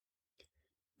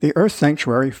The Earth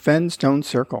Sanctuary Fen Stone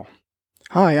Circle.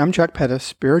 Hi, I'm Chuck Pettis,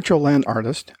 spiritual land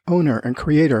artist, owner, and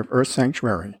creator of Earth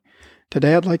Sanctuary.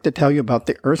 Today I'd like to tell you about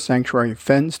the Earth Sanctuary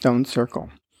Fen Stone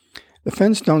Circle. The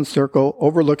Fen Stone Circle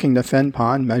overlooking the Fen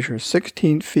Pond measures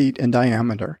 16 feet in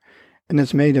diameter and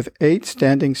is made of 8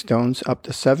 standing stones up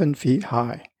to 7 feet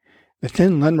high. The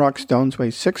thin Lynrock stones weigh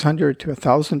 600 to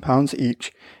 1,000 pounds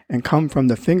each and come from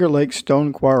the Finger Lake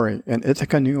Stone Quarry in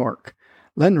Ithaca, New York.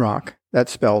 Lynrock,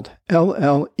 that's spelled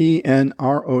L-L-E-N-R-O-C,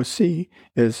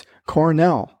 is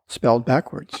Cornell, spelled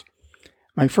backwards.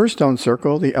 My first stone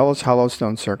circle, the Ellis Hollow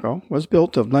Stone Circle, was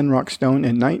built of Lynrock stone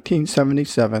in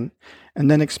 1977 and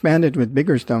then expanded with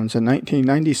bigger stones in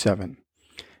 1997.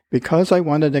 Because I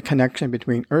wanted a connection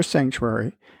between Earth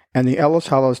Sanctuary and the Ellis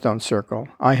Hollow Stone Circle,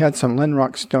 I had some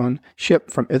Lynrock stone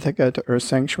shipped from Ithaca to Earth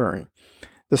Sanctuary.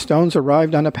 The stones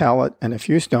arrived on a pallet and a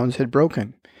few stones had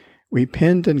broken. We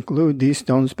pinned and glued these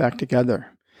stones back together.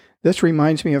 This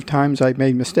reminds me of times I've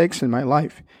made mistakes in my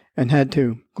life and had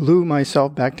to glue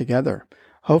myself back together,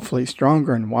 hopefully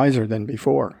stronger and wiser than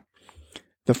before.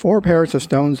 The 4 pairs of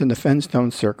stones in the Fen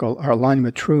Stone Circle are aligned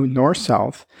with true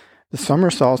north-south, the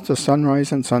summer solstice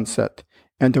sunrise and sunset,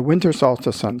 and the winter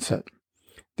solstice sunset.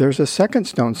 There's a second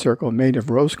stone circle made of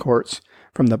rose quartz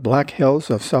from the Black Hills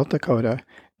of South Dakota,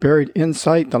 buried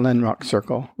inside the Lynrock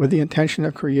Circle with the intention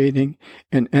of creating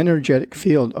an energetic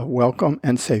field of welcome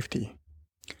and safety.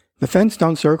 The Fen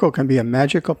Stone Circle can be a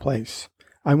magical place.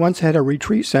 I once had a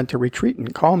retreat center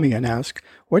retreatant call me and ask,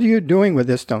 "What are you doing with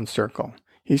this stone circle?"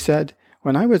 He said,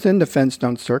 "When I was in the Fen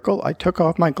Stone Circle, I took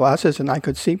off my glasses and I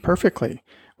could see perfectly.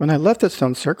 When I left the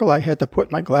stone circle, I had to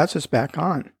put my glasses back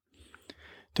on."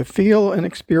 To feel and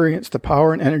experience the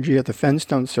power and energy of the Fen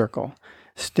Stone Circle,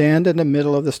 stand in the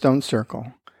middle of the stone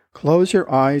circle. Close your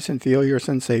eyes and feel your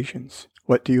sensations.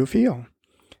 What do you feel?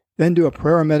 Then do a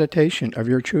prayer or meditation of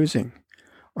your choosing.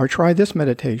 Or try this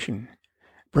meditation.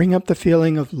 Bring up the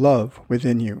feeling of love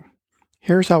within you.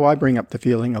 Here's how I bring up the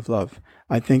feeling of love.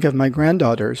 I think of my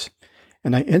granddaughters,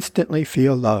 and I instantly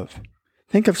feel love.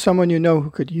 Think of someone you know who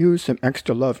could use some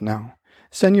extra love now.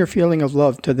 Send your feeling of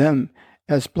love to them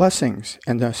as blessings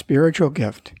and a spiritual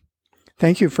gift.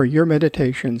 Thank you for your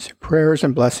meditations, prayers,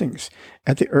 and blessings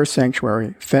at the Earth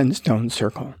Sanctuary Fen Stone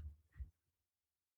Circle.